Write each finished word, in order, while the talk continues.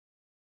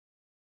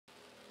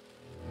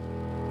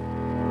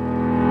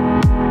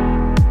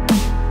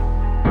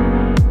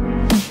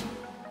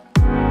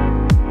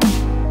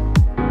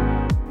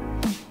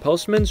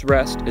Postman's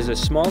Rest is a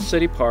small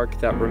city park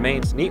that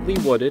remains neatly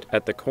wooded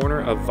at the corner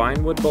of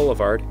Vinewood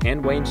Boulevard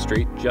and Wayne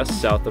Street just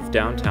south of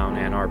downtown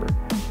Ann Arbor.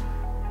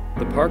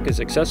 The park is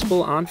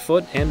accessible on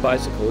foot and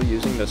bicycle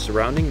using the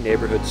surrounding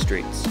neighborhood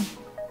streets.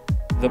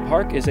 The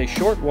park is a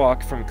short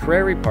walk from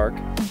Prairie Park,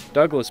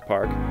 Douglas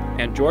Park,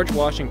 and George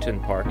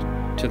Washington Park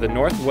to the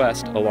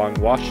northwest along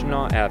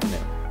Washtenaw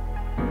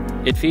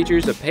Avenue. It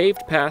features a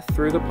paved path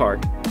through the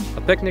park,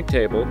 a picnic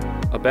table,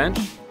 a bench,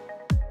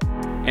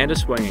 and a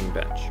swinging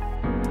bench.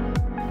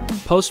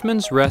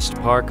 Postman's Rest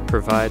Park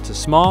provides a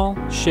small,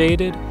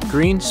 shaded,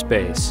 green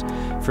space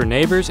for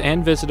neighbors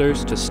and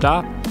visitors to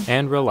stop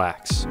and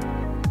relax.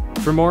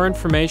 For more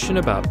information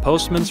about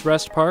Postman's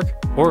Rest Park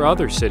or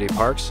other city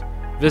parks,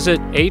 visit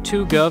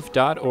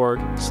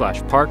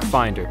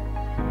a2gov.org/parkfinder.